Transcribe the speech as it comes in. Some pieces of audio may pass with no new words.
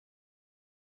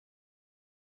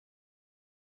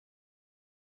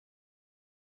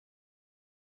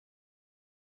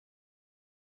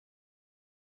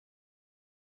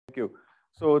you.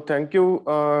 So thank you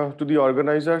to the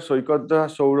organizer, Saikat,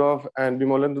 Sourav, and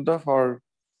Bimalendu for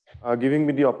giving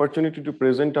me the opportunity to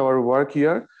present our work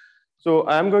here. So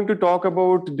I'm going to talk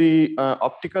about the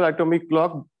optical atomic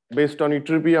clock based on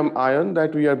ytterbium ion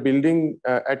that we are building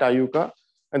at IUCAA.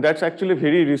 And that's actually a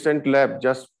very recent lab.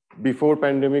 Just before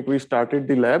pandemic, we started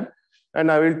the lab.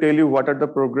 And I will tell you what are the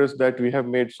progress that we have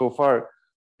made so far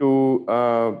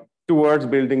towards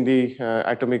building the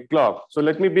atomic clock. So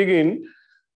let me begin.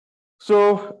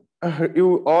 So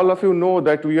all of you know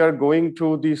that we are going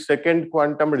through the second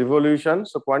quantum revolution.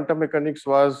 So quantum mechanics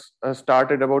was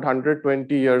started about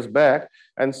 120 years back.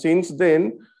 And since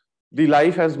then, the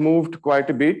life has moved quite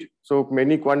a bit. So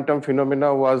many quantum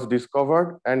phenomena was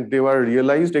discovered and they were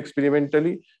realized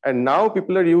experimentally. And now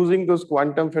people are using those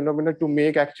quantum phenomena to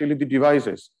make actually the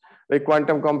devices like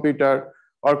quantum computer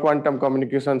or quantum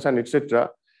communications and etc.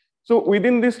 So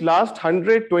within this last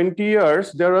 120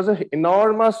 years, there was an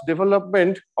enormous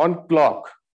development on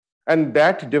clock. And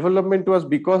that development was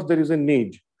because there is a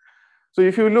need. So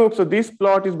if you look, so this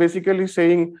plot is basically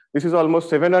saying this is almost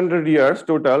 700 years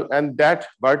total. And that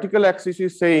vertical axis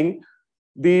is saying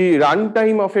the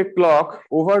runtime of a clock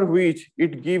over which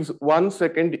it gives 1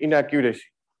 second inaccuracy.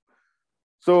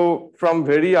 So from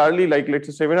very early, like let's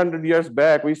say 700 years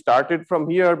back, we started from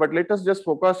here, but let us just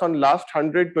focus on last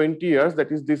 120 years,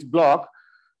 that is this block.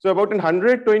 So about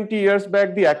 120 years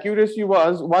back, the accuracy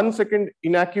was 1 second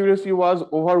inaccuracy was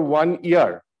over 1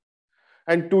 year.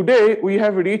 And today we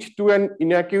have reached to an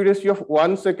inaccuracy of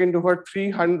 1 second over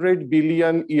 300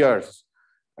 billion years.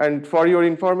 And for your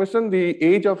information, the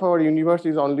age of our universe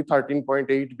is only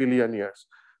 13.8 billion years.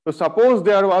 So suppose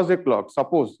there was a clock,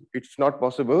 suppose it's not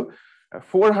possible,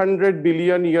 400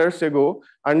 billion years ago,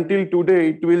 until today,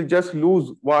 it will just lose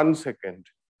 1 second.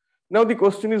 Now the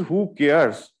question is, who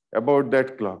cares about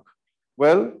that clock?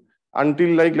 Well,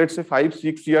 until like, let's say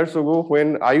 5-6 years ago,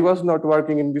 when I was not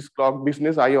working in this clock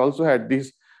business, I also had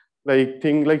this like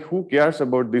thing like, who cares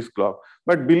about this clock?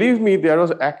 But believe me, there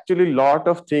was actually a lot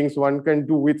of things one can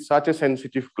do with such a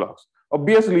sensitive clocks.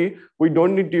 Obviously, we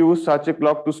don't need to use such a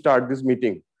clock to start this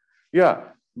meeting. Yeah.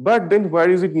 But then where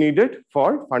is it needed?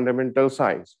 For fundamental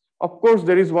science. Of course,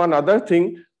 there is one other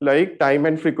thing like time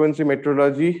and frequency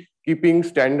metrology, keeping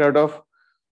standard of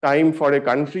time for a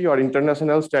country or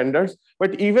international standards.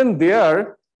 But even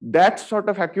there, that sort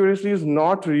of accuracy is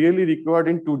not really required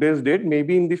in today's date.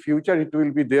 Maybe in the future, it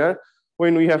will be there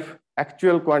when we have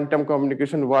actual quantum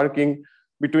communication working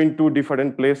between two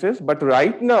different places. But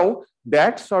right now,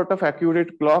 that sort of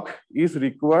accurate clock is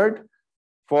required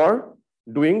for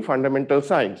doing fundamental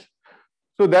science.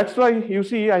 So that's why you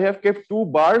see I have kept 2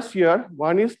 bars here.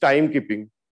 One is timekeeping.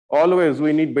 Always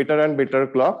we need better and better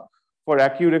clock for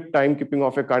accurate timekeeping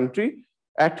of a country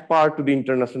at par to the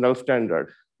international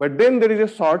standard. But then there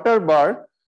is a shorter bar,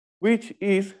 which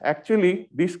is actually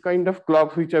this kind of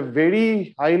clocks, which are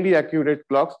very highly accurate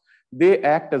clocks. They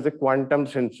act as a quantum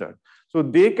sensor. So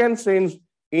they can sense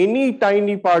any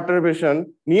tiny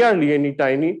perturbation, nearly any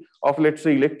tiny, of let's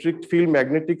say electric field,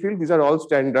 magnetic field, these are all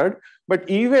standard, but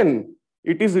even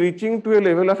it is reaching to a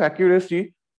level of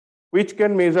accuracy which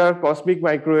can measure cosmic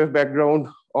microwave background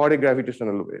or a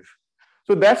gravitational wave.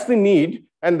 So that's the need,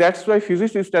 and that's why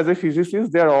physicists, as a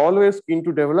physicist, they are always keen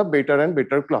to develop better and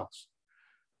better clocks.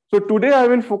 So today I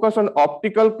will focus on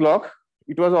optical clock.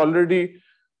 It was already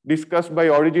discussed by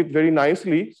Arijit very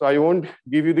nicely, so I won't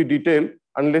give you the detail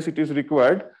unless it is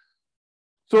required.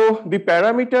 So the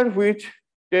parameter which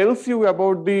tells you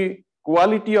about the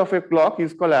quality of a clock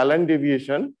is called Allen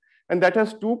deviation, and that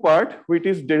has 2 parts, which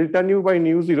is delta nu by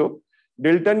nu zero.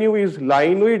 Delta nu is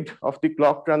line width of the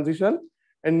clock transition,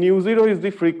 and nu zero is the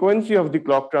frequency of the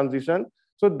clock transition.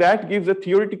 So that gives a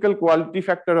theoretical quality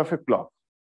factor of a clock.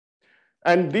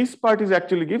 And this part is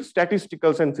actually gives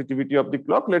statistical sensitivity of the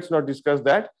clock. Let's not discuss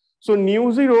that. So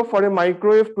nu zero for a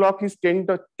microwave clock is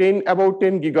about 10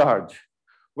 gigahertz.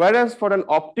 Whereas for an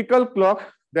optical clock,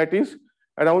 that is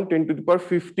around 10 to the power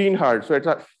 15 hertz. So it's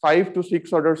 5 to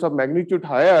 6 orders of magnitude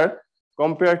higher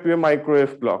compared to a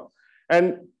microwave clock.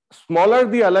 And smaller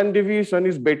the Allen deviation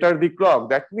is better the clock.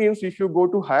 That means if you go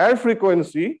to higher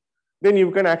frequency, then you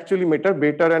can actually measure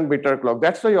better and better clock.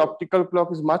 That's why optical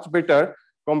clock is much better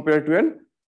compared to a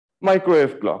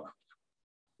microwave clock.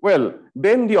 Well,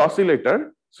 then the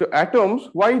oscillator. So atoms,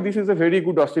 why this is a very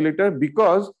good oscillator?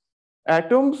 Because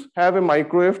atoms have a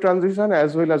microwave transition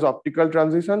as well as optical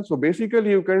transition. So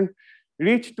basically you can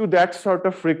reach to that sort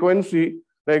of frequency,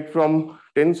 like from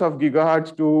tens of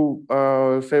gigahertz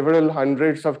to several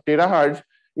hundreds of terahertz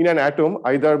in an atom,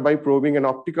 either by probing an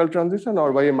optical transition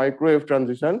or by a microwave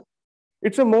transition.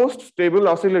 It's a most stable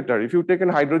oscillator. If you take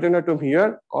a hydrogen atom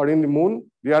here or in the moon,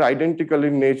 they are identical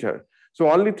in nature. So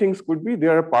only things could be they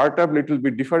are part of little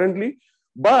bit differently,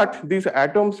 but these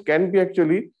atoms can be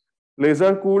actually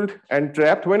laser cooled and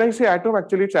trapped. When I say atom,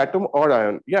 actually it's atom or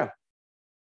ion. Yeah.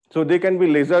 So they can be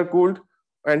laser cooled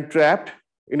and trapped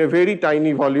in a very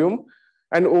tiny volume.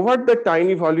 And over the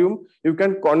tiny volume, you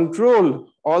can control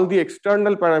all the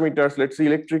external parameters, let's say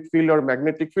electric field or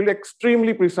magnetic field,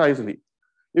 extremely precisely.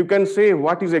 You can say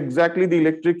what is exactly the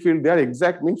electric field there.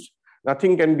 Exact means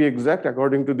nothing can be exact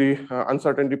according to the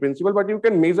uncertainty principle, but you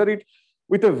can measure it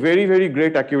with a very, very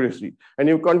great accuracy. And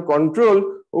you can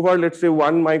control over, let's say,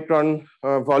 1 micron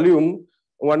volume,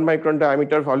 1 micron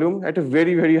diameter volume at a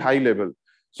very, very high level.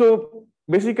 So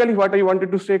basically what I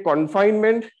wanted to say,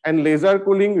 confinement and laser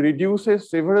cooling reduces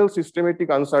several systematic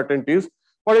uncertainties.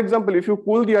 For example, if you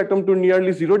cool the atom to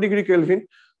nearly 0 degree Kelvin,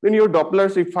 then your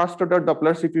Doppler shift, first order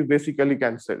Doppler shift is basically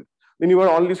cancelled. Then you are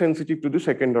only sensitive to the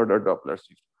second order Doppler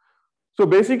shift. So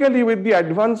basically with the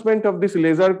advancement of this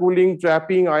laser cooling,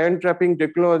 trapping, ion trapping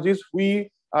technologies, we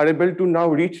are able to now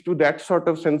reach to that sort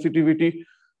of sensitivity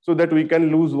so that we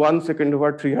can lose 1 second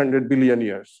over 300 billion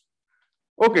years.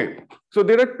 Okay, so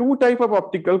there are two types of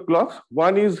optical clocks.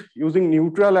 One is using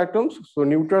neutral atoms. So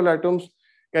neutral atoms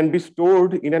can be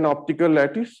stored in an optical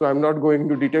lattice. So I'm not going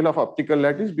into detail of optical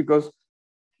lattice because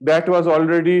that was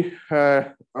already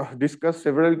discussed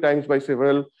several times by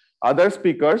several other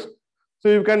speakers. So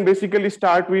you can basically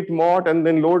start with MOT and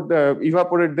then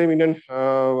evaporate them in an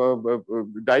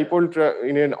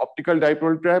in an optical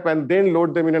dipole trap, and then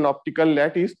load them in an optical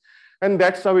lattice. And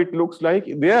that's how it looks like.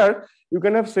 There, you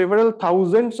can have several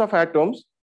thousands of atoms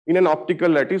in an optical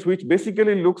lattice, which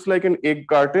basically looks like an egg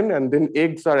carton, and then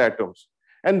eggs are atoms.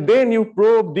 And then you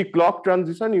probe the clock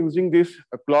transition using this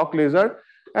clock laser.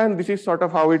 And this is sort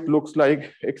of how it looks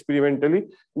like experimentally.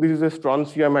 This is a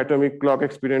strontium atomic clock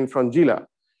experiment from Gila.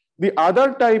 The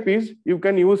other type is you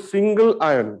can use single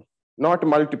ion, not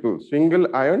multiple.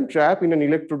 Single ion trap in an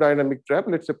electrodynamic trap,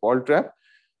 let's say Paul trap.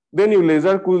 Then you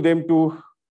laser cool them to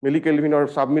millikelvin or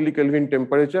sub-millikelvin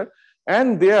temperature.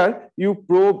 And there you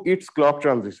probe its clock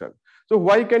transition. So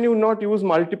why can you not use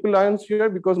multiple ions here?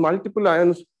 Because multiple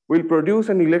ions will produce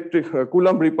an electric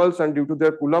Coulomb repulsion due to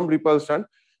their Coulomb repulsion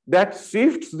that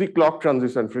shifts the clock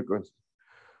transition frequency.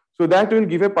 So that will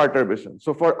give a perturbation.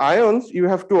 So for ions, you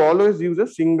have to always use a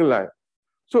single ion.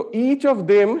 So each of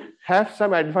them have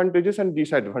some advantages and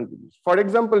disadvantages. For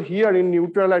example, here in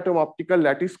neutral atom optical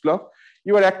lattice clock,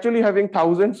 you are actually having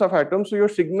thousands of atoms, so your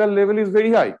signal level is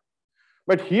very high.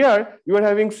 But here you are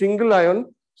having single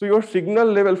ion, so your signal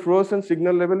level, fluorescence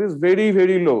signal level is very,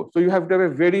 very low. So you have to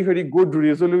have a very, very good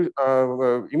resolution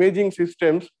imaging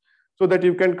systems so that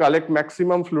you can collect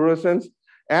maximum fluorescence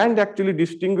and actually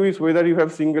distinguish whether you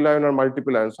have single ion or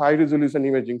multiple ions, high resolution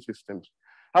imaging systems.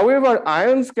 However,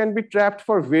 ions can be trapped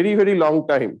for very, very long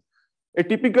time. A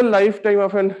typical lifetime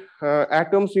of an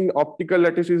atoms in optical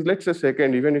lattice is, let's say,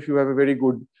 second, even if you have a very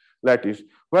good lattice,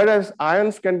 whereas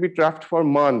ions can be trapped for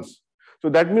months. So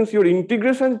that means your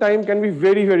integration time can be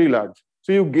very, very large.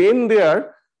 So you gain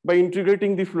there by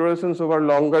integrating the fluorescence over a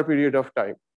longer period of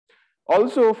time.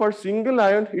 Also, for single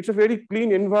ion, it's a very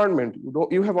clean environment.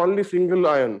 You have only single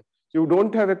ion. You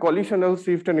don't have a collisional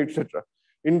shift and etc.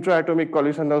 Intraatomic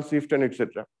collisional shift and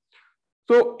etc.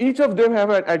 So each of them have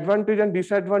an advantage and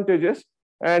disadvantages.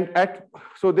 And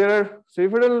so there are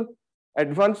several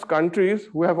advanced countries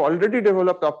who have already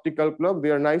developed optical clock. They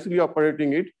are nicely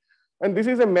operating it. And this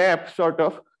is a map sort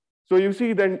of. So you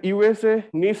see that USA,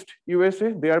 NIST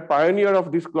USA, they are pioneer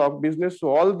of this clock business. So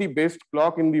all the best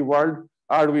clock in the world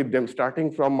are with them,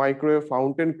 starting from microwave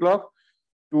fountain clock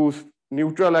to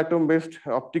neutral atom based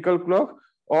optical clock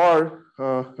or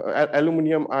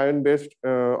aluminum ion based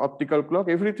optical clock.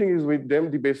 Everything is with them,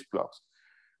 the best clocks.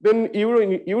 Then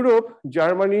in Europe,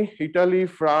 Germany, Italy,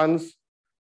 France,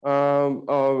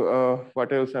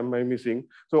 what else am I missing?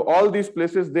 So all these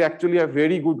places, they actually have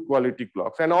very good quality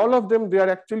clocks, and all of them, they are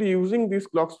actually using these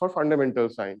clocks for fundamental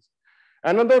science.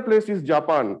 Another place is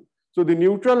Japan. So the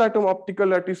neutral atom optical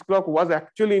lattice clock was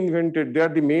actually invented there.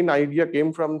 The main idea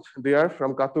came from there,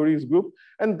 from Katori's group,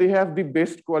 and they have the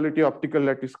best quality optical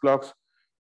lattice clocks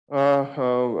at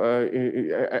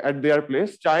their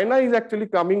place. China is actually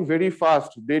coming very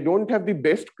fast. They don't have the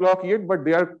best clock yet, but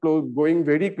they are going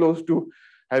very close to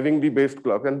having the best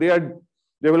clock, and they are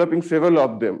developing several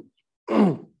of them.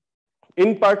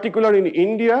 In particular, in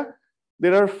India,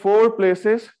 there are 4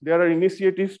 places, there are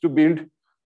initiatives to build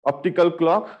optical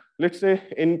clock. Let's say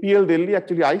NPL Delhi,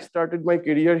 actually I started my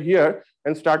career here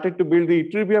and started to build the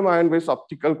ytterbium ion-based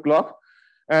optical clock.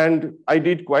 And I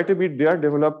did quite a bit there,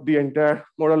 developed the entire,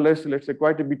 more or less, let's say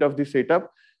quite a bit of the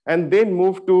setup. and then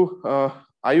moved to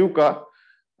IUCAA.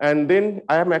 And then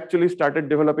I am actually started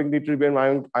developing the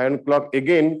ytterbium ion clock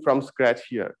again from scratch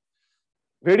here.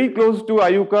 Very close to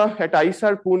IUCAA at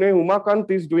ISAR Pune, Umakant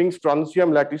is doing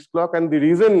strontium lattice clock, and the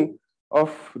reason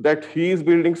of that he is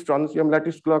building strontium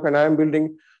lattice clock and I am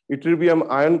building ytterbium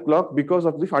ion clock because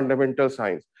of the fundamental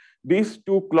science. These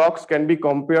two clocks can be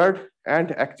compared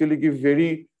and actually give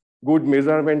very good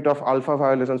measurement of alpha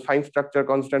violations, fine structure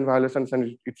constant violations,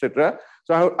 and etc.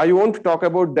 So I won't talk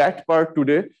about that part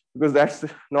today because that's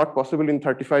not possible in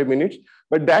 35 minutes.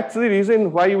 But that's the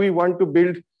reason why we want to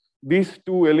build these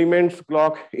two elements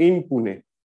clock in Pune.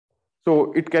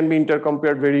 So it can be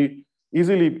intercompared very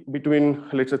easily between,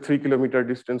 let's say, 3 kilometer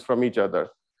distance from each other.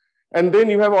 And then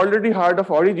you have already heard of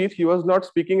Arijit. He was not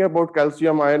speaking about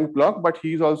calcium ion clock, but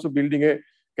he is also building a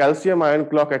calcium ion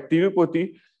clock at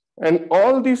Tirupati. And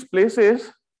all these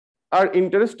places are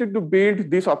interested to build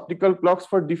these optical clocks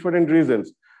for different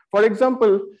reasons. For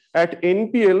example, at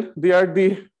NPL, they are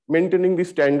maintaining the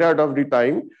standard of the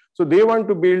time. So they want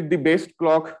to build the best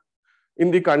clock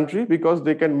in the country because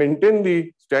they can maintain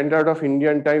the standard of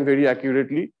Indian time very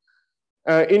accurately.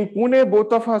 In Pune,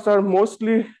 both of us are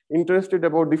mostly interested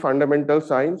about the fundamental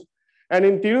science. And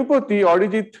in Tirupati,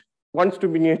 Arijit wants to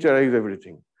miniaturize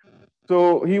everything.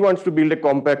 So he wants to build a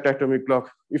compact atomic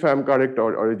clock, if I'm correct,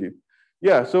 Arijit.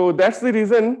 Yeah, so that's the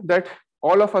reason that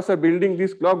all of us are building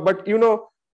this clock. But you know,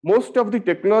 most of the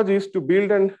technologies to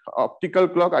build an optical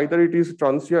clock, either it is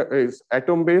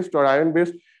atom-based or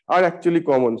ion-based, are actually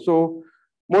common. So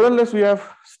more or less, we have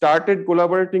started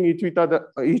collaborating each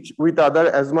with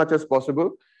other as much as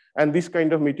possible. And this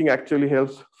kind of meeting actually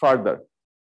helps further.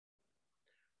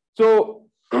 So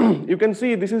you can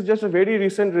see this is just a very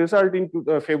recent result in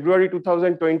February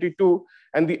 2022.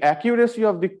 And the accuracy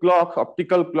of the clock,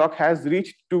 optical clock, has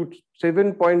reached to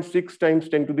 7.6 times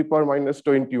 10 to the power minus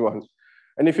 21.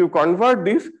 And if you convert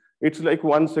this, it's like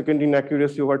 1 second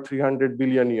inaccuracy over 300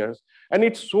 billion years. And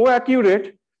it's so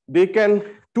accurate, they can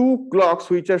two clocks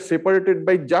which are separated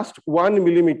by just 1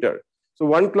 millimeter. So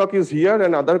one clock is here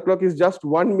and other clock is just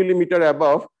 1 millimeter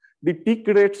above. The tick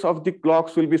rates of the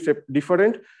clocks will be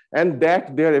different, and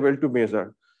that they are able to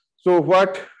measure. So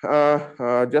what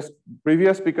just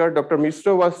previous speaker, Dr.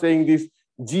 Mishra, was saying, this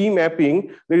G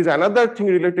mapping, there is another thing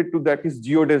related to that is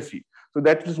geodesy. So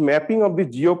that is mapping of the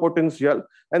geopotential,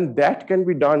 and that can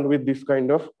be done with this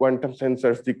kind of quantum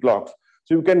sensors, the clocks.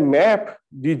 So you can map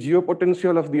the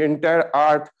geopotential of the entire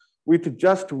Earth with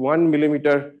just 1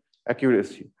 millimeter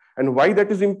accuracy. And why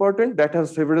that is important? That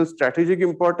has several strategic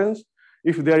importance.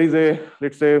 If there is a,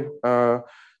 let's say,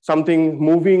 something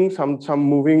moving, some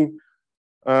moving,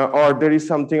 or there is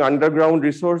something underground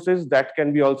resources that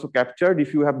can be also captured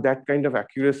if you have that kind of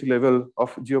accuracy level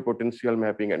of geopotential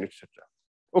mapping and etc.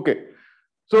 Okay.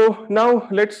 So now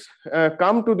let's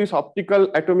come to this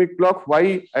optical atomic clock.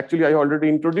 Why? Actually, I already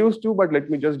introduced you, but let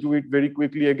me just do it very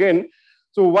quickly again.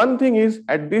 So one thing is,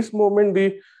 at this moment,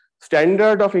 the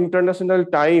standard of international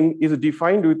time is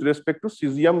defined with respect to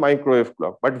cesium microwave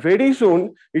clock. But very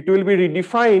soon, it will be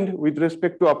redefined with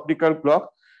respect to optical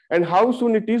clock. And how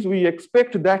soon it is, we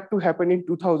expect that to happen in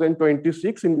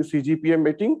 2026 in the CGPM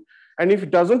meeting. And if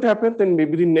it doesn't happen, then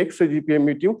maybe the next CGPM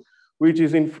meeting, which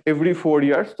is in every 4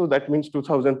 years. So that means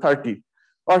 2030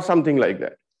 or something like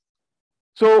that.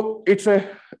 So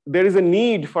there is a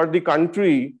need for the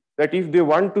country that if they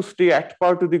want to stay at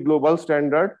par to the global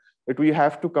standard, that we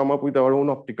have to come up with our own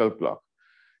optical clock.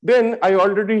 Then I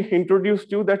already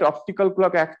introduced you that optical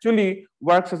clock actually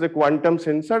works as a quantum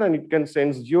sensor, and it can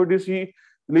sense geodesy,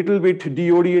 little bit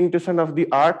deorientation of the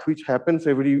Earth, which happens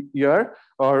every year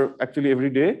or actually every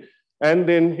day. And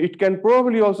then it can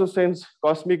probably also sense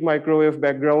cosmic microwave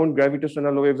background,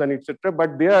 gravitational waves, and etc.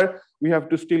 But there we have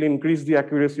to still increase the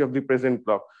accuracy of the present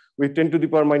clock. With 10 to the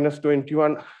power minus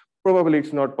 21, probably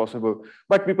it's not possible.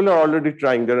 But people are already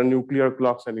trying. There are nuclear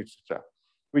clocks and etc.,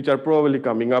 which are probably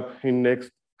coming up in next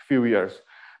few years.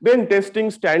 Then testing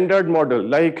standard model,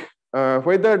 like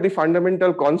whether the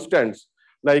fundamental constants,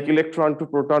 like electron to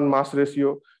proton mass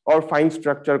ratio or fine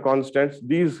structure constants,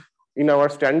 these in our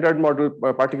standard model,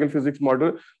 particle physics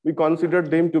model, we consider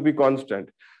them to be constant.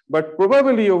 But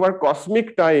probably over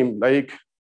cosmic time, like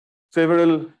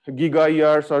several giga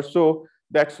years or so,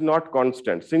 that's not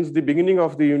constant. Since the beginning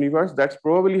of the universe, that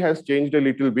probably has changed a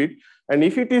little bit. And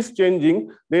if it is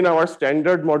changing, then our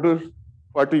standard model,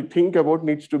 what we think about,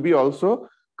 needs to be also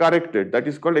corrected. That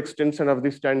is called extension of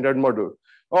the standard model.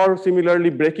 Or similarly,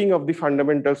 breaking of the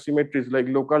fundamental symmetries like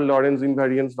local Lorentz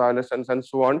invariance violations and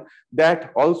so on,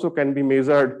 that also can be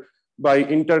measured by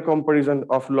intercomparison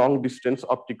of long distance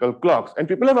optical clocks. And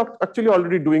people are actually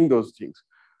already doing those things.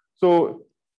 So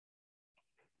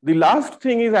The last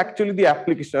thing is actually the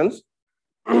applications.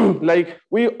 Like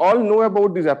we all know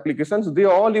about these applications, they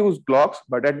all use clocks,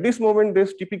 but at this moment they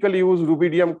typically use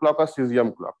rubidium clock or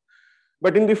cesium clock.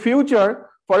 But in the future,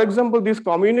 for example, this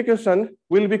communication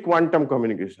will be quantum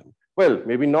communication. Well,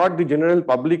 maybe not the general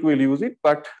public will use it,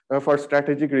 but for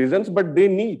strategic reasons, but they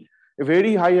need a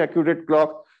very high accurate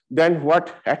clock than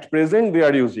what at present they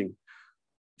are using.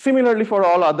 Similarly for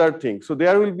all other things. So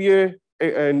there will be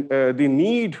the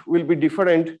need will be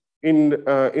different in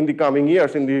the coming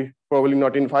years, probably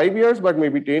not in 5 years, but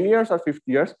maybe 10 years or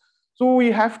 50 years. So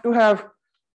we have to have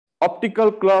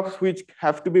optical clocks which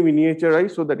have to be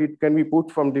miniaturized so that it can be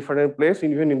put from different place,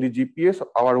 even in the GPS,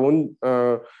 our own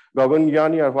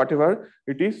Gaganyani or whatever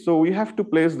it is. So we have to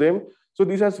place them. So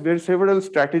these are several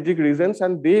strategic reasons,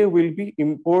 and they will be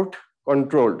import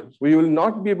controlled. We will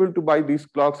not be able to buy these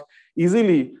clocks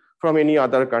easily from any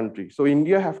other country. So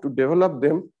India have to develop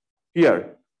them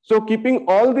here. So keeping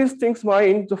all these things in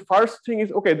mind, the first thing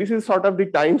is, okay, this is sort of the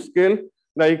time scale.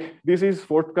 Like this is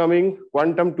forthcoming,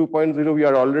 quantum 2.0, we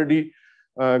are already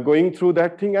going through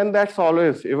that thing, and that's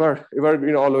always,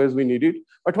 always we need it.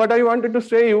 But what I wanted to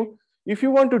say you, if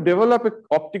you want to develop an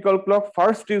optical clock,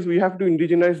 first is we have to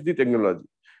indigenize the technology.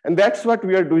 And that's what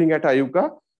we are doing at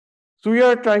IUCAA. So we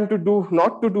are trying to do,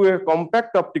 not to do a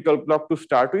compact optical clock to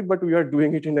start with, but we are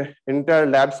doing it in an entire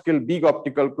lab scale big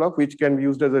optical clock, which can be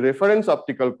used as a reference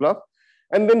optical clock.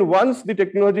 And then once the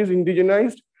technology is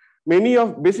indigenized,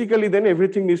 basically then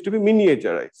everything needs to be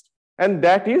miniaturized. And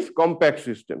that is compact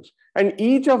systems. And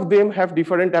each of them have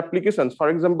different applications. For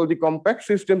example, the compact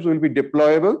systems will be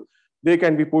deployable. They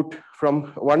can be put from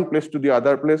one place to the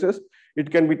other places. It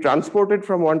can be transported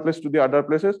from one place to the other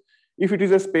places. If it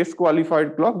is a space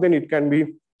qualified clock, then it can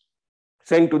be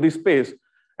sent to the space.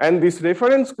 And this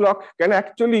reference clock can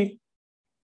actually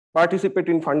participate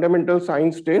in fundamental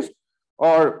science test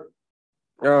or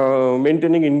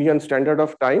maintaining Indian standard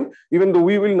of time, even though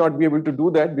we will not be able to do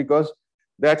that because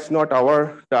that's not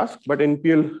our task, but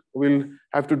NPL will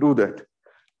have to do that.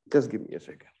 Just give me a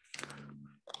second.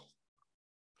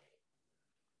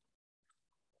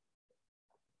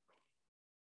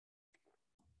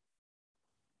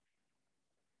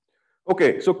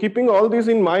 Okay, so keeping all this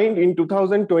in mind, in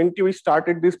 2020, we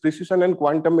started this precision and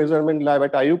quantum measurement lab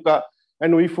at IUCAA,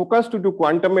 and we focused to do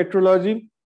quantum metrology,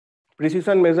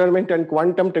 precision measurement, and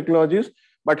quantum technologies.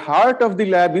 But heart of the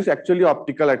lab is actually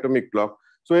optical atomic clock.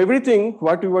 So everything,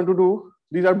 what we want to do,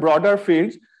 these are broader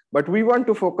fields, but we want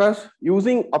to focus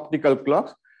using optical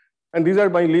clocks. And these are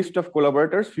my list of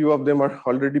collaborators. Few of them are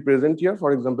already present here.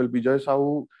 For example, Bijay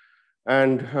Sahu,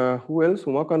 and who else?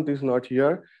 Umakant is not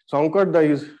here. Sankarda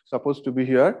is supposed to be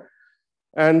here.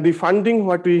 And the funding,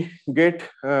 what we get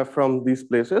from these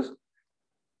places.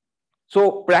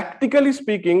 So practically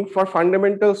speaking, for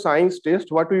fundamental science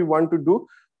test, what we want to do,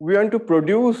 we want to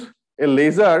produce a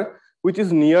laser which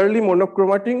is nearly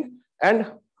monochromatic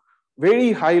and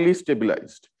very highly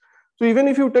stabilized. So even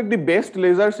if you take the best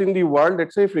lasers in the world,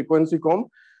 let's say frequency comb,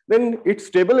 then it's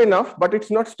stable enough, but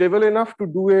it's not stable enough to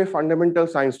do a fundamental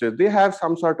science test. They have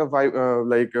some sort of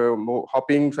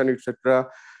hoppings and etc.,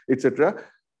 etc.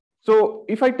 So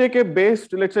if I take a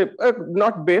best, let's say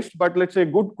not best, but let's say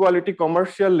good quality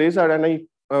commercial laser, and I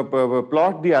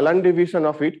plot the Allen division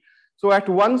of it, so at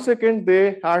 1 second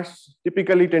they are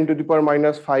typically 10 to the power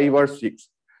minus 5 or 6.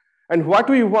 And what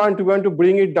we want to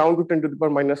bring it down to 10 to the power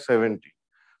minus 70.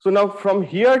 So now from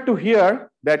here to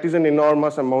here, that is an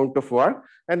enormous amount of work.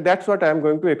 And that's what I'm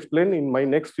going to explain in my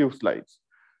next few slides.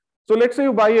 So let's say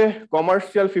you buy a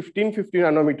commercial 1550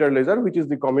 nanometer laser, which is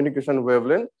the communication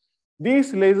wavelength.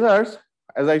 These lasers,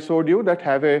 as I showed you, that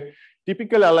have a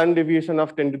typical Allen deviation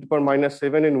of 10 to the power minus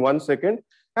 7 in 1 second,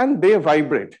 and they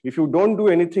vibrate. If you don't do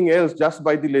anything else just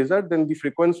by the laser, then the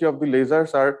frequency of the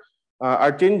lasers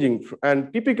are changing.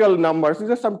 And typical numbers, these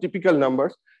are some typical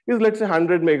numbers, is let's say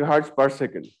 100 megahertz per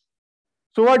second.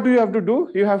 So what do you have to do?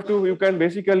 You can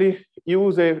basically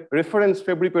use a reference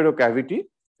Fabry-Perot cavity,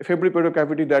 a Fabry-Perot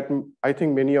cavity that I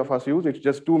think many of us use. It's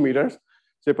just 2 meters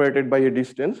separated by a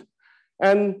distance,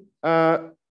 and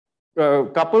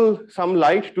couple some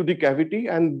light to the cavity,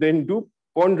 and then do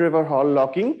Pond-Drever Hall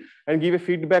locking and give a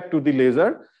feedback to the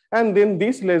laser. And then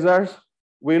these lasers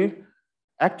will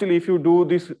actually, if you do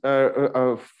this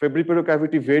Fabry-Perot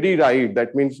cavity very right,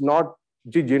 that means not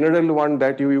the general one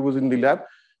that you use in the lab,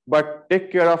 but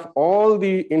take care of all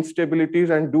the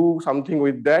instabilities and do something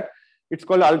with that. It's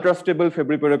called ultra-stable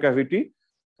Fabry-Perot cavity.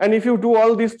 And if you do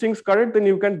all these things correct, then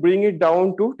you can bring it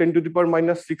down to 10 to the power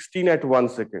minus 16 at 1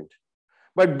 second.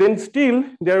 But then still,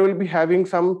 there will be having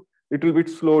some little bit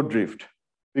slow drift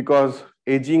because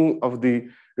aging of the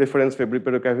reference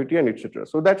Fabry-Perot cavity and etc.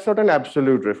 So that's not an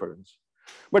absolute reference.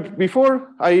 But before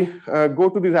I go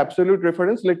to this absolute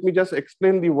reference, let me just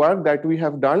explain the work that we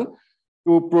have done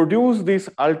to produce this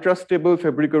ultra-stable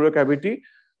fabric cavity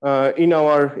in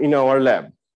our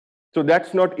lab. So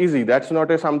that's not easy. That's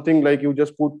not something like you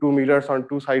just put two mirrors on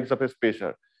two sides of a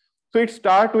spacer. So it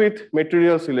starts with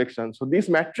material selection. So this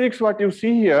matrix, what you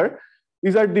see here,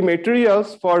 these are the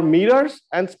materials for mirrors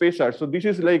and spacers. So this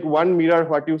is like one mirror,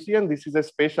 what you see, and this is a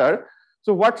spacer.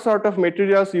 So what sort of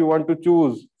materials you want to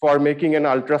choose for making an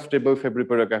ultra-stable fabric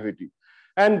cavity?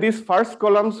 And this first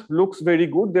columns looks very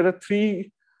good. There are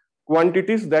three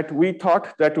quantities that we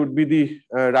thought that would be the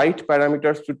right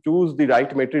parameters to choose the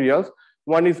right materials.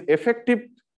 One is effective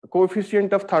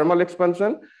coefficient of thermal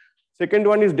expansion. Second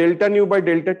one is delta nu by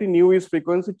delta T. Nu is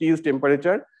frequency, T is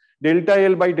temperature. Delta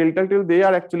L by delta T, they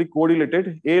are actually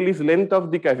correlated. L is length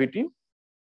of the cavity.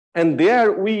 And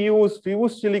there we use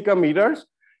fused silica mirrors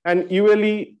and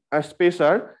ULE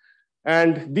spacer.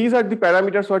 And these are the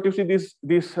parameters. What you see, this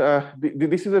is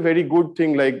a very good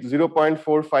thing, like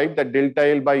 0.45, that delta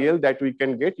L by L that we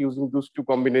can get using those two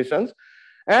combinations.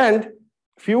 And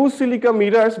fused silica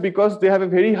mirrors, because they have a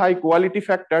very high quality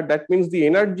factor, that means the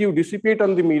energy you dissipate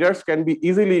on the mirrors can be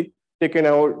easily taken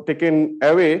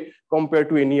away compared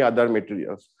to any other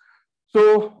materials.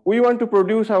 So we want to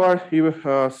produce our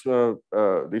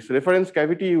this reference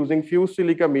cavity using fused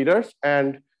silica mirrors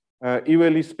and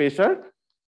ULE spacer.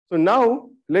 So now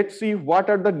let's see what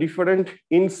are the different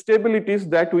instabilities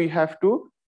that we have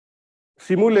to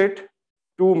simulate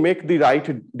to make the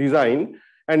right design.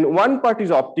 And one part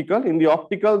is optical. In the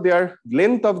optical, their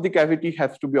length of the cavity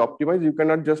has to be optimized. You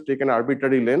cannot just take an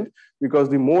arbitrary length because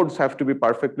the modes have to be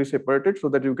perfectly separated so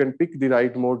that you can pick the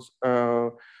right modes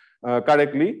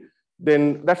correctly.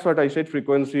 Then that's what I said,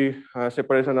 frequency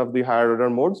separation of the higher order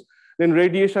modes. Then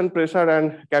radiation pressure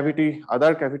and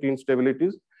other cavity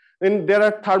instabilities. Then there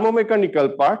are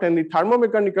thermomechanical part, and the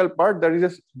thermomechanical part, there is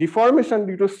a deformation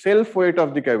due to self-weight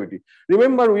of the cavity.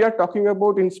 Remember, we are talking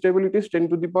about instabilities 10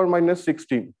 to the power minus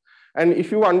 16. And if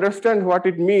you understand what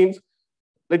it means,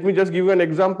 let me just give you an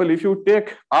example. If you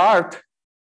take Earth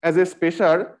as a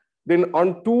spacer, then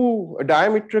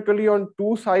diametrically on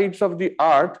two sides of the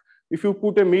Earth, if you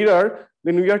put a mirror,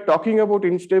 then we are talking about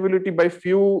instability by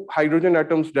few hydrogen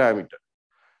atoms diameter.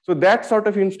 So that sort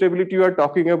of instability you are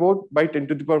talking about by 10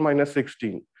 to the power minus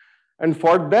 16. And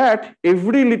for that,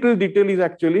 every little detail is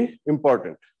actually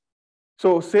important.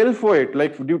 So self-weight,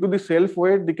 like due to the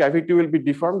self-weight, the cavity will be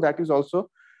deformed. That is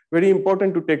also very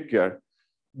important to take care.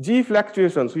 G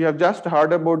fluctuations, we have just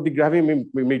heard about the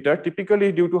gravimeter.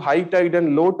 Typically due to high tide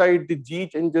and low tide, the G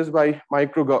changes by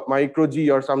micro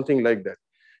G or something like that.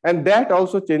 And that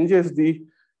also changes the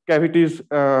cavities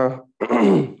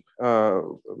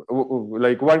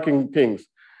like working things.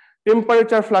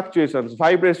 Temperature fluctuations,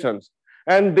 vibrations,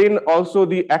 and then also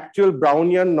the actual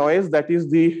Brownian noise, that is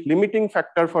the limiting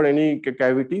factor for any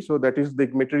cavity. So that is the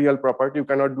material property. You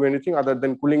cannot do anything other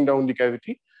than cooling down the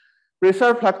cavity.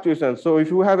 Pressure fluctuations. So if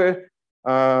you have a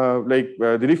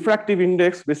the refractive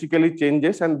index basically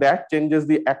changes, and that changes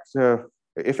the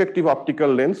effective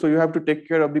optical length. So you have to take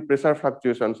care of the pressure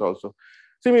fluctuations also.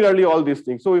 Similarly, all these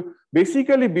things. So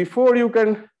basically, before you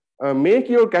can make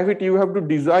your cavity, you have to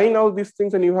design all these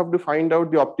things and you have to find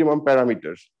out the optimum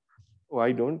parameters. Oh,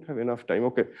 I don't have enough time.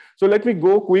 Okay. So let me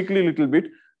go quickly a little bit.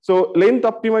 So length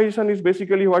optimization is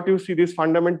basically what you see, these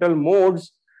fundamental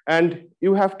modes, and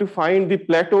you have to find the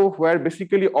plateau where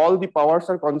basically all the powers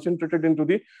are concentrated into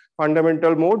the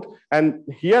fundamental mode. And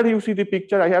here you see the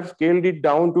picture. I have scaled it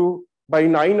down to by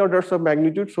 9 orders of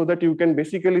magnitude so that you can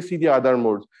basically see the other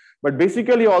modes. But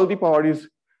basically all the power is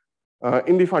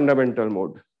in the fundamental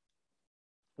mode.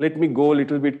 Let me go a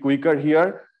little bit quicker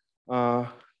here.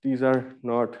 These are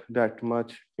not that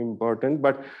much important,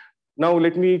 but now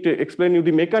let me explain you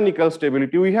the mechanical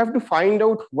stability. We have to find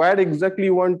out where exactly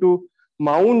you want to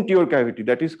mount your cavity.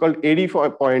 That is called airy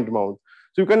point mount.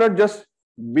 So you cannot just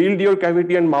build your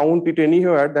cavity and mount it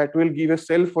anywhere. That will give a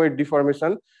self-weight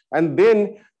deformation, and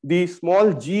then the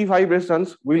small G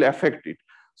vibrations will affect it.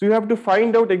 So you have to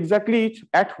find out exactly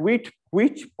at which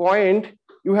point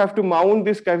you have to mount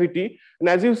this cavity. And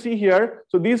as you see here,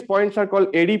 so these points are called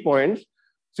airy points.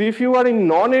 So if you are in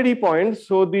non-airy points,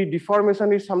 so the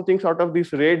deformation is something sort of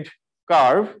this red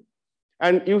curve.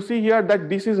 And you see here that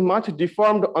this is much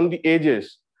deformed on the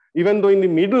edges, even though in the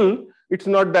middle, it's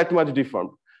not that much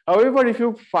deformed. However, if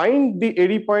you find the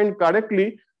airy point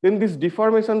correctly, then this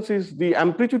deformation is, the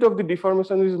amplitude of the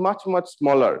deformation is much, much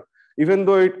smaller. Even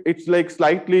though it's like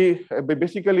slightly,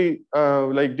 basically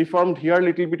like deformed here a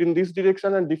little bit in this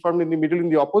direction and deformed in the middle in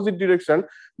the opposite direction,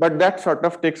 but that sort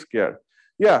of takes care.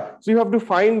 Yeah, so you have to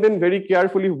find then very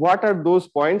carefully what are those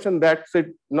points, and that's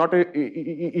it, not a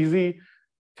easy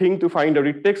thing to find out.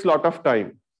 It takes a lot of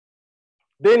time.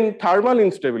 Then thermal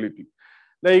instability,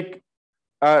 like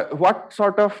what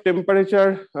sort of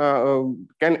temperature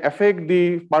can affect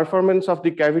the performance of the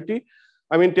cavity.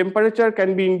 I mean, temperature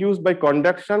can be induced by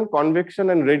conduction, convection,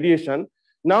 and radiation.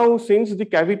 Now, since the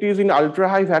cavity is in ultra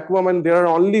high vacuum and there are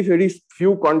only very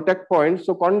few contact points,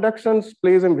 so conduction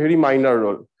plays a very minor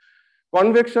role.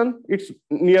 Convection, it's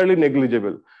nearly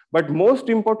negligible. But most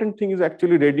important thing is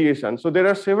actually radiation. So there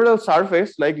are several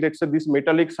surfaces, like let's say this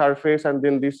metallic surface and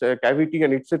then this cavity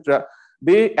and etc.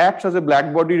 They act as a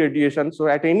black body radiation. So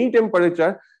at any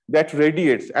temperature that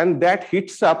radiates and that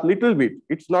heats up little bit.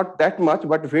 It's not that much,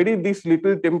 but this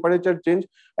little temperature change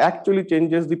actually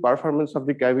changes the performance of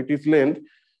the cavity's length.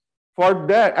 For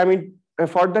that, I mean,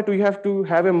 for that we have to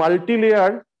have a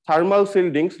multi-layer thermal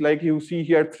shieldings, like you see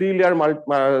here,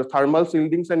 3-layer thermal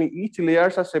shieldings, and each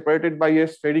layers are separated by a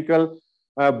spherical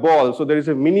ball. So there is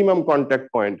a minimum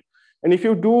contact point. And if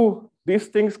you do these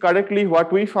things correctly,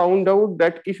 what we found out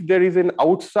that if there is an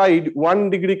outside 1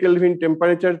 degree Kelvin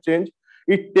temperature change,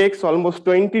 it takes almost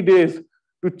 20 days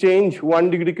to change 1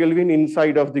 degree Kelvin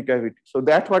inside of the cavity. So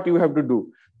that's what you have to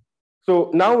do. So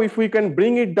now if we can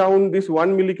bring it down this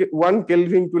 1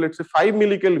 Kelvin to let's say 5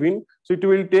 millikelvin, so it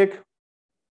will take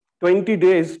 20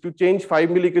 days to change 5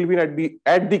 millikelvin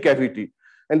at the cavity.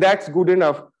 And that's good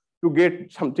enough to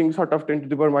get something sort of 10 to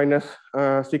the power minus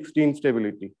 16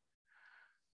 stability.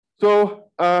 So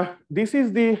this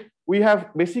is we have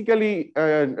basically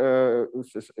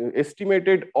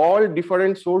estimated all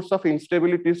different sources of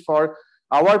instabilities for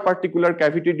our particular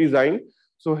cavity design.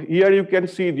 So here you can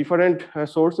see different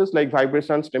sources like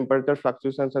vibrations, temperature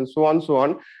fluctuations, and so on, so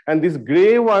on. And these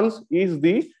gray ones is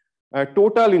the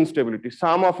total instability,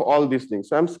 sum of all these things.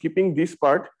 So I'm skipping this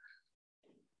part.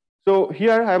 So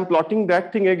here I am plotting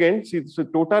that thing again. See, it's the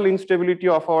total instability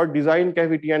of our design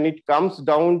cavity, and it comes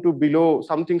down to below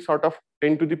something sort of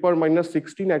 10 to the power minus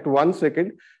 16 at 1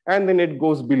 second, and then it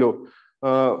goes below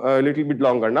a little bit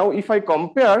longer. Now, if I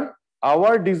compare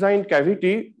our design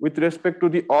cavity with respect to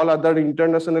the all other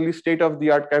internationally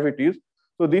state-of-the-art cavities,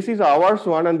 so this is ours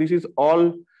one, and this is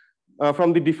all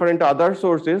from the different other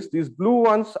sources. These blue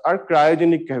ones are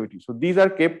cryogenic cavities. So these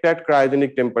are kept at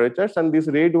cryogenic temperatures, and these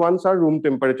red ones are room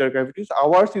temperature cavities.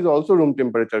 Ours is also room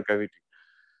temperature cavity.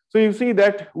 So you see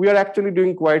that we are actually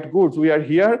doing quite good. So we are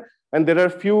here, and there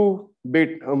are few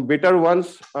better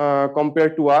ones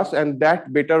compared to us, and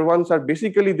that better ones are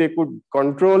basically they could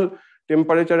control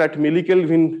temperature at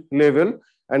millikelvin level,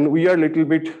 and we are little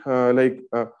bit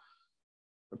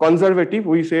conservative.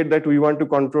 We said that we want to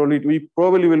control it. We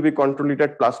probably will be control it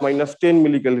at plus minus 10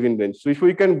 millikelvin range. So if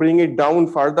we can bring it down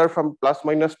further from plus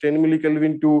minus 10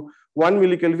 millikelvin to 1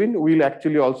 millikelvin, we'll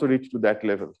actually also reach to that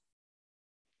level.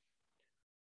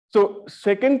 So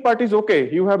second part is okay.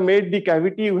 You have made the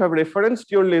cavity, you have referenced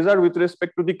your laser with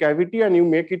respect to the cavity, and you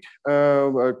make it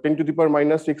 10 to the power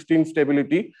minus 16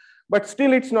 stability. But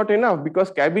still it's not enough,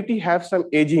 because cavity have some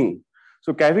aging.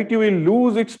 So cavity will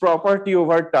lose its property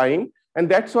over time. And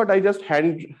that's what I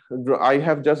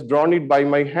have just drawn it by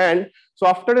my hand. So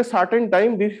after a certain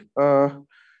time, this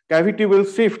cavity will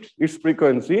shift its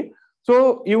frequency.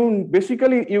 So you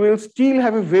will still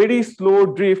have a very slow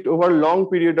drift over a long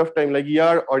period of time, like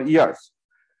year or years.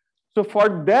 So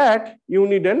for that, you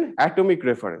need an atomic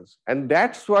reference. And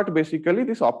that's what basically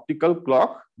this optical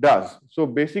clock does. So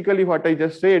basically what I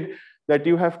just said, that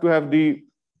you have to have the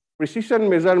precision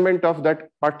measurement of that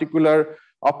particular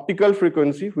optical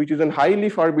frequency, which is a highly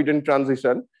forbidden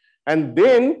transition, and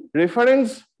then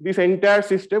reference this entire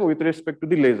system with respect to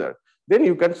the laser. Then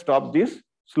you can stop this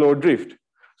slow drift.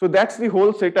 So that's the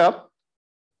whole setup.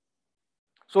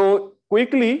 So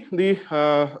quickly, the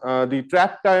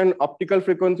trapped ion optical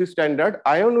frequency standard,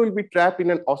 ion will be trapped in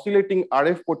an oscillating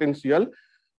RF potential.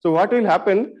 So what will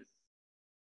happen?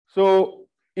 So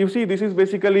you see, this is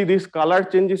basically this color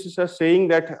changes are saying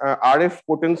that RF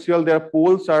potential, their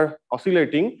poles are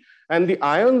oscillating, and the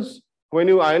ions, when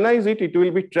you ionize it, it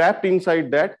will be trapped inside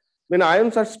that. Then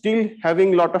ions are still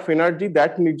having a lot of energy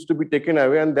that needs to be taken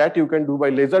away, and that you can do by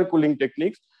laser cooling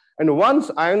techniques. And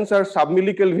once ions are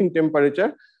sub-millikelvin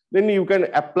temperature, then you can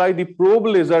apply the probe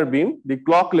laser beam, the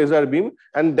clock laser beam,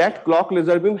 and that clock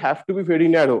laser beam have to be very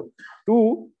narrow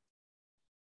to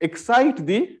excite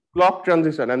the clock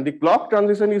transition. And the clock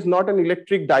transition is not an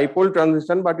electric dipole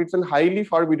transition, but it's a highly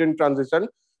forbidden transition,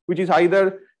 which is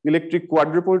either electric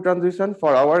quadrupole transition.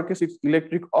 For our case, it's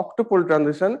electric octopole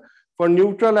transition. For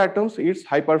neutral atoms, it's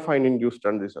hyperfine induced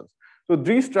transitions. So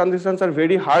these transitions are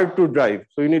very hard to drive.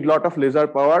 So you need a lot of laser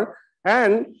power.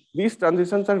 And these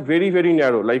transitions are very, very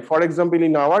narrow. Like for example,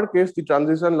 in our case, the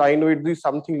transition line width is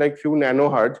something like few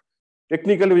nanohertz.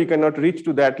 Technically, we cannot reach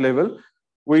to that level.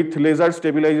 With laser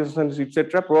stabilizations,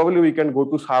 etc., probably we can go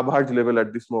to sub-hertz level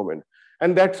at this moment.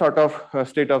 And that's sort of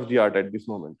state of the art at this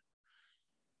moment.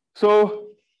 So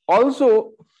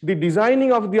also the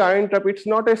designing of the ion trap, it's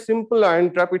not a simple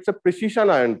ion trap, it's a precision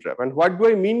ion trap. And what do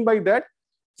I mean by that?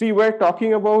 See, we're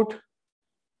talking about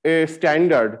a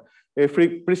standard, a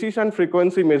precision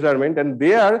frequency measurement, and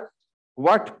there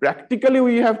what practically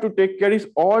we have to take care is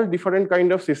all different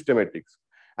kind of systematics.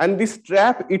 And this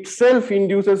trap itself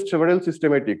induces several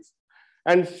systematics.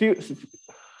 And see,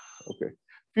 okay,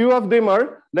 few of them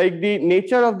are like the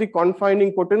nature of the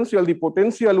confining potential. The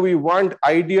potential we want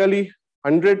ideally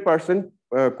 100%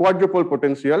 quadruple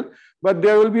potential, but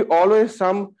there will be always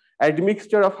some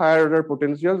admixture of higher order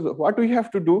potentials. What we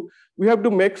have to do, we have to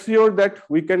make sure that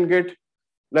we can get,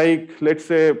 like, let's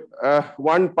say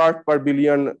 1 part per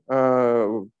billion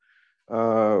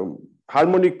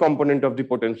harmonic component of the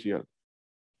potential.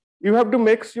 You have to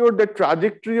make sure the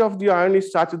trajectory of the ion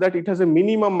is such that it has a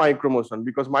minimum micromotion,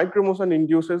 because micromotion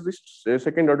induces this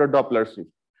second order Doppler shift.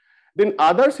 Then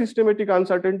other systematic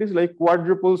uncertainties like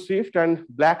quadruple shift and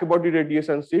black body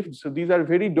radiation shift. So these are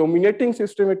very dominating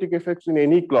systematic effects in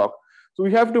any clock. So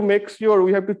we have to make sure,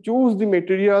 we have to choose the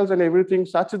materials and everything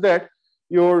such that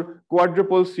your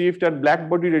quadruple shift and black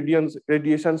body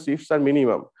radiation shifts are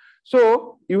minimum.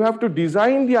 So you have to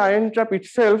design the ion trap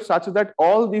itself such that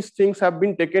all these things have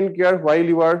been taken care while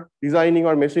you are designing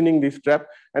or machining this trap.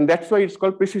 And that's why it's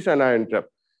called precision ion trap.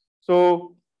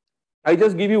 So I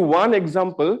just give you one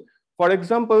example. For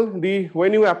example,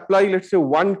 when you apply, let's say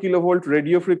 1 kilovolt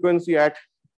radio frequency at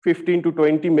 15 to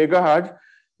 20 megahertz,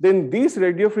 then this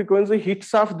radio frequency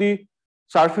hits off the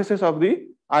surfaces of the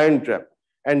ion trap.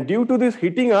 And due to this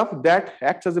heating up, that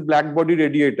acts as a black body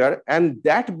radiator, and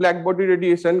that black body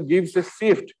radiation gives a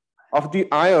shift of the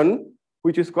ion,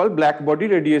 which is called black body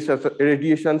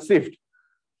radiation shift.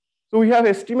 So we have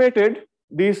estimated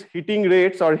these heating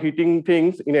rates or heating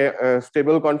things in a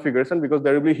stable configuration, because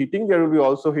there will be heating, there will be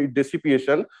also heat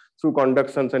dissipation through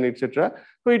conductions and etc.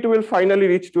 So it will finally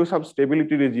reach to some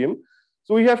stability regime.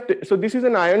 So we have, so this is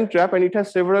an ion trap, and it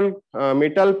has several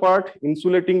metal part,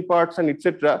 insulating parts, and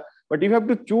etc. But you have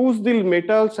to choose the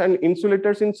metals and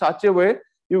insulators in such a way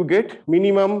you get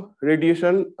minimum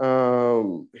radiation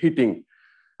heating.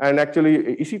 And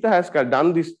actually, ISITA has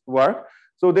done this work.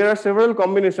 So there are several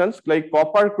combinations like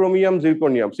copper, chromium,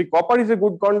 zirconium. See, copper is a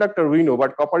good conductor, we know,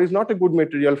 but copper is not a good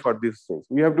material for these things.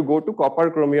 We have to go to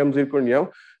copper, chromium, zirconium,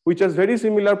 which has very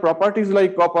similar properties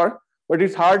like copper, but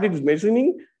it's hard in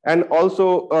machining. And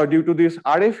also due to this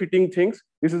RF heating things,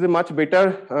 this is a much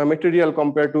better material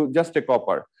compared to just a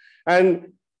copper.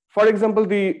 And for example,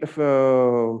 the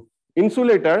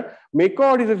insulator,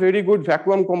 MACOD is a very good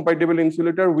vacuum compatible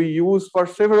insulator we use for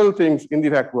several things in the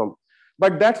vacuum.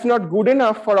 But that's not good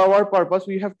enough for our purpose.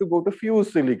 We have to go to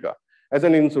fused silica as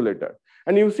an insulator.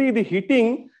 And you see the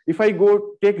heating, if I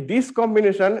go take this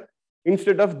combination,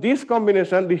 instead of this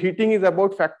combination, the heating is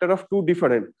about factor of 2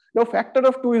 different. Now, factor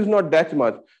of 2 is not that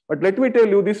much. But let me tell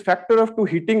you, this factor of 2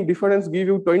 heating difference give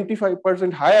you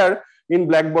 25% higher in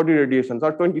black body radiations,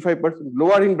 or 25%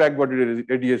 lower in black body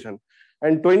radiation,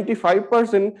 and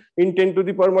 25% in 10 to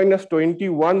the power minus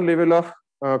 21 level of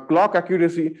clock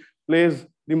accuracy plays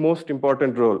the most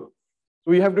important role.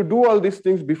 So we have to do all these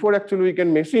things before actually we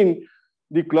can machine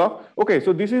the clock. Okay,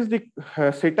 so this is the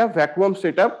setup, vacuum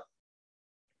setup.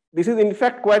 This is in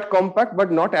fact quite compact,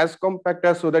 but not as compact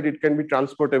as so that it can be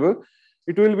transportable.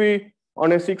 It will be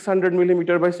on a 600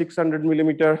 millimeter by 600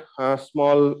 millimeter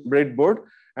small breadboard.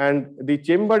 And the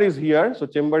chamber is here. So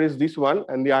chamber is this one,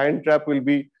 and the ion trap will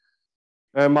be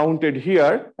mounted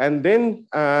here. And then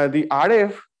the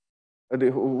RF,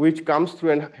 which comes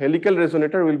through a helical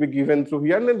resonator, will be given through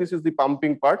here. And then this is the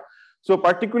pumping part. So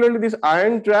particularly this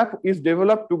ion trap is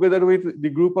developed together with the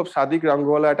group of Sadiq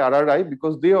Rangwala at RRI,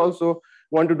 because they also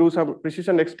want to do some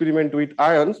precision experiment with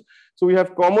ions. So we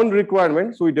have common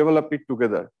requirements, so we developed it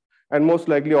together. And most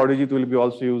likely Arijit will be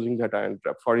also using that ion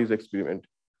trap for his experiment.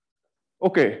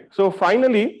 Okay, so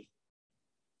finally,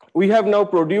 we have now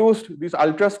produced this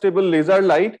ultra-stable laser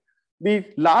light. The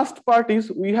last part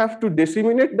is we have to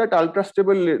disseminate that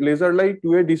ultra-stable laser light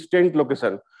to a distant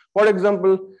location. For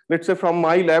example, let's say from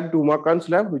my lab to Makan's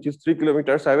lab, which is 3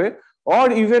 kilometers away,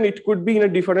 or even it could be in a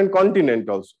different continent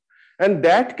also. And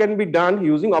that can be done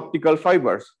using optical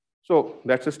fibers. So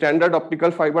that's a standard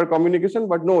optical fiber communication,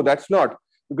 but no, that's not,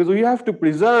 because we have to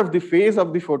preserve the phase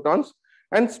of the photons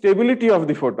and stability of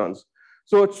the photons.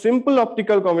 So simple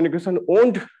optical communication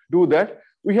won't do that.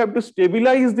 we have to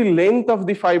stabilize the length of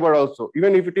the fiber also,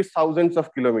 even if it is thousands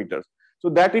of kilometers. So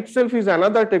that itself is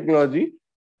another technology,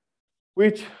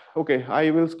 which, okay, I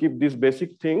will skip these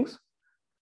basic things.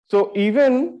 So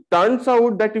even turns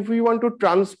out that if we want to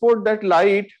transport that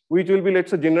light, which will be,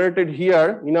 let's say, generated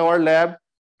here in our lab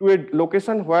to a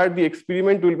location where the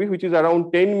experiment will be, which is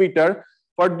around 10 meter,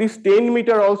 for this 10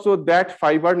 meter also, that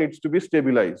fiber needs to be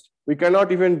stabilized. We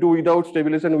cannot even do without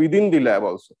stabilization within the lab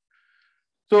also.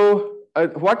 So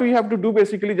what we have to do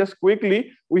basically, just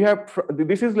quickly, we have,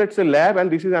 this is, let's say, lab, and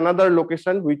this is another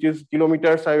location which is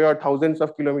kilometers away or thousands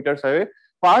of kilometers away.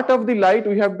 Part of the light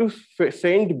we have to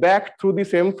send back through the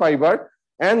same fiber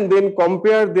and then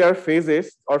compare their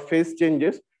phases or phase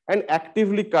changes and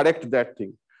actively correct that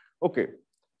thing. Okay,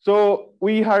 so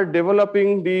we are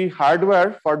developing the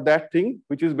hardware for that thing,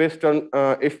 which is based on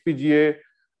FPGA,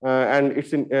 and it's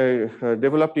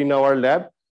developed in our lab.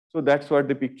 So that's what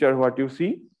the picture, what you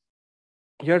see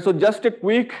here. So just a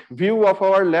quick view of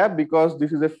our lab, because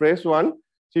this is a fresh one.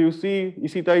 So you see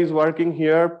Ishita is working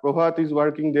here, Prabhat is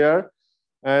working there,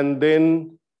 and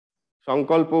then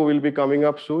Sankalpo will be coming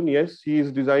up soon. Yes, he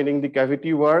is designing the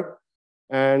cavity work.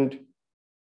 And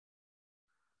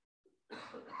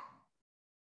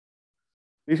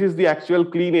this is the actual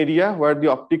clean area where the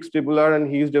optics table are, and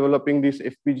he is developing this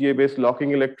FPGA-based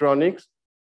locking electronics.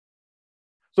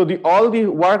 So all the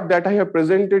work that I have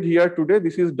presented here today,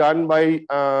 this is done by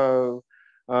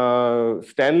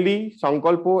Stanley,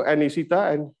 Sankalpo, and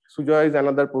Ishita, and Sujoy is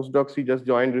another postdoc. He just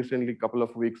joined recently, a couple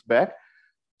of weeks back.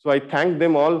 So I thank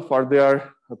them all for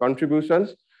their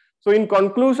contributions. So in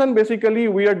conclusion, basically,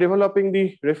 we are developing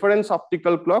the reference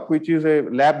optical clock, which is a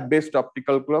lab-based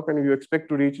optical clock, and we expect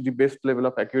to reach the best level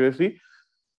of accuracy.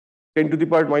 10 to the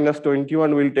power minus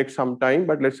 21 will take some time,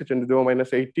 but let's say 10 to the power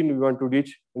minus 18 we want to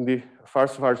reach in the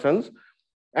first versions.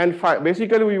 And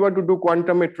basically, we want to do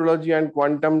quantum metrology and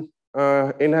quantum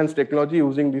enhanced technology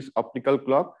using this optical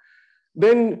clock.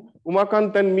 Then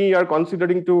Umakant and me are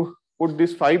considering to put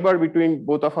this fiber between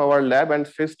both of our lab and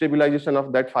phase stabilization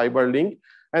of that fiber link.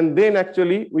 And then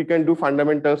actually we can do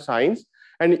fundamental science.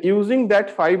 And using that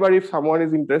fiber, if someone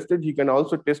is interested, he can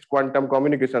also test quantum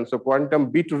communication. So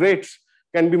quantum bit rates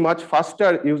can be much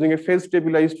faster using a phase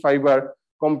stabilized fiber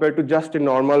compared to just a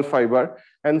normal fiber.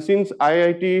 And since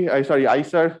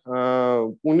IISER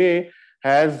Pune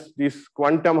has this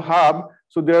quantum hub,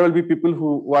 so there will be people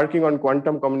who working on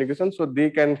quantum communication, so they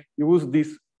can use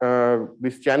this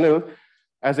channel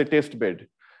as a test bed.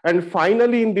 And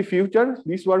finally, in the future,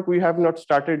 this work we have not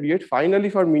started yet. Finally,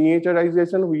 for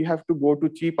miniaturization, we have to go to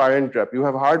cheap ion trap. You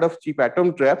have heard of cheap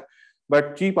atom trap,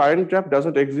 but cheap ion trap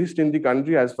doesn't exist in the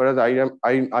country as far as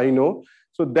I know.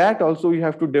 So that also we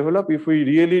have to develop if we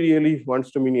really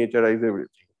wants to miniaturize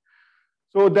everything.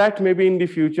 So that maybe in the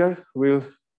future we'll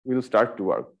start to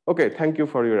work. Okay, thank you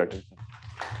for your attention.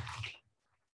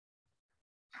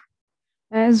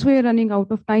 As we're running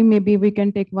out of time, maybe we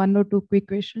can take one or two quick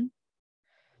questions.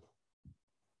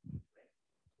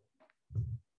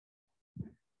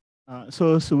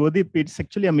 So Subhadeep, it's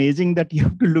actually amazing that you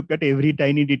have to look at every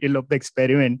tiny detail of the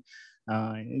experiment.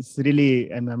 It's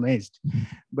really, I'm amazed.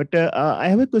 But I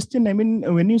have a question. I mean,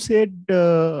 when you said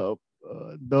the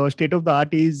state of the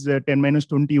art is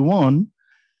 10-21,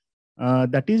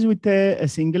 that is with a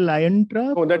single ion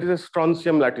trap? Oh, that is a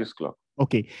strontium lattice clock.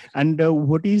 Okay. And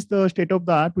what is the state of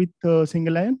the art with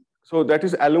single ion? So that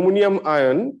is aluminum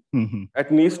ion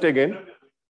at NIST again.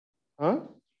 Huh?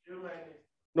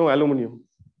 No, aluminum.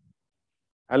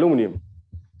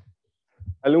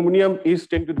 Aluminum is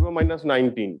 10 to the power minus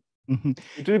 19.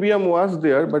 Ytterbium was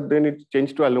there, but then it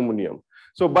changed to aluminum.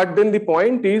 So, but then the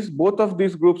point is, both of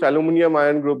these groups, aluminum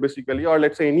ion group basically, or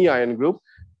let's say any ion group,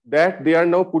 that they are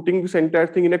now putting this entire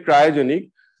thing in a cryogenic.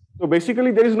 So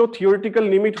basically, there is no theoretical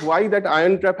limit why that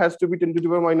ion trap has to be 10 to the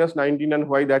power minus 19 and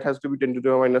why that has to be 10 to the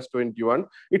power minus 21.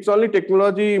 It's only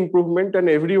technology improvement, and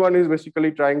everyone is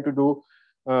basically trying to do.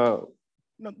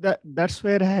 No, that's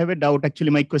where I have a doubt.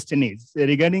 Actually, my question is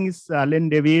regarding this Allen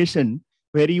deviation,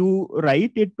 where you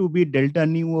write it to be delta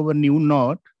nu over nu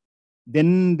naught,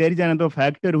 then there is another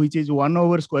factor which is 1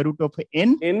 over square root of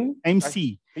n times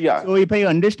c. Yeah. So if I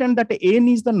understand that n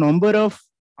is the number of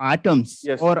atoms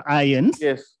or ions.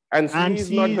 Yes. And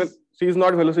C is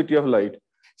not velocity of light.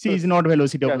 C is not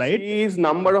velocity of light. C is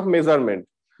number of measurement.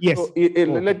 Yes. So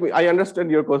I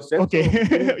understand your question. Okay.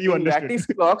 So you in lattice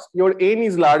clocks, your n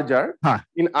is larger.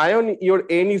 In ion, your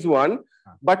n is 1.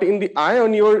 But in the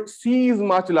ion, your C is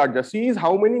much larger. C is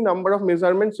how many number of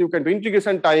measurements you can do,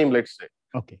 integration time, let's say.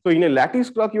 Okay. So in a lattice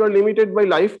clock, you are limited by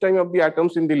lifetime of the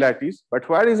atoms in the lattice. But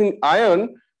whereas in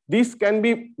ion, this can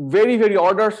be very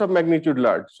orders of magnitude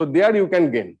large. So there you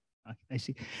can gain. I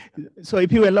see. So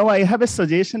if you allow, I have a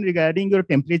suggestion regarding your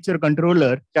temperature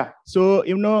controller. Yeah. So,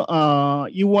 you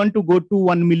want to go to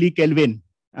 1 millikelvin.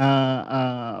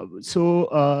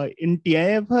 In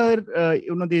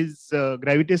TIFR, this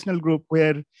gravitational group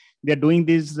where they're doing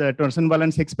this torsion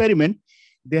balance experiment,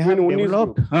 they have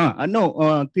developed,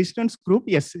 Kristen's group,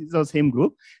 yes, it's the same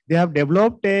group. They have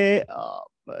developed a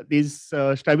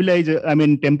stabilizer,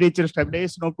 temperature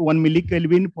stabilization up to 1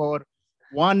 millikelvin for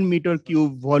 1 meter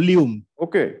cube volume.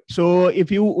 Okay. So if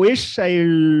you wish,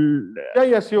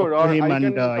 I'll sure. Or him I and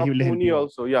can talk he will to help Uni you.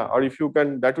 also. Yeah, or if you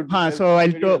can, that would be So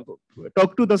I'll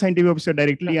talk to the scientific officer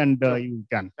directly, and you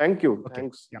can. Thank you. Okay.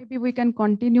 Thanks. Yeah. Maybe we can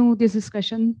continue this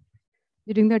discussion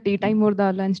during the tea time or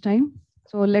the lunch time.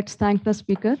 So let's thank the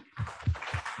speaker.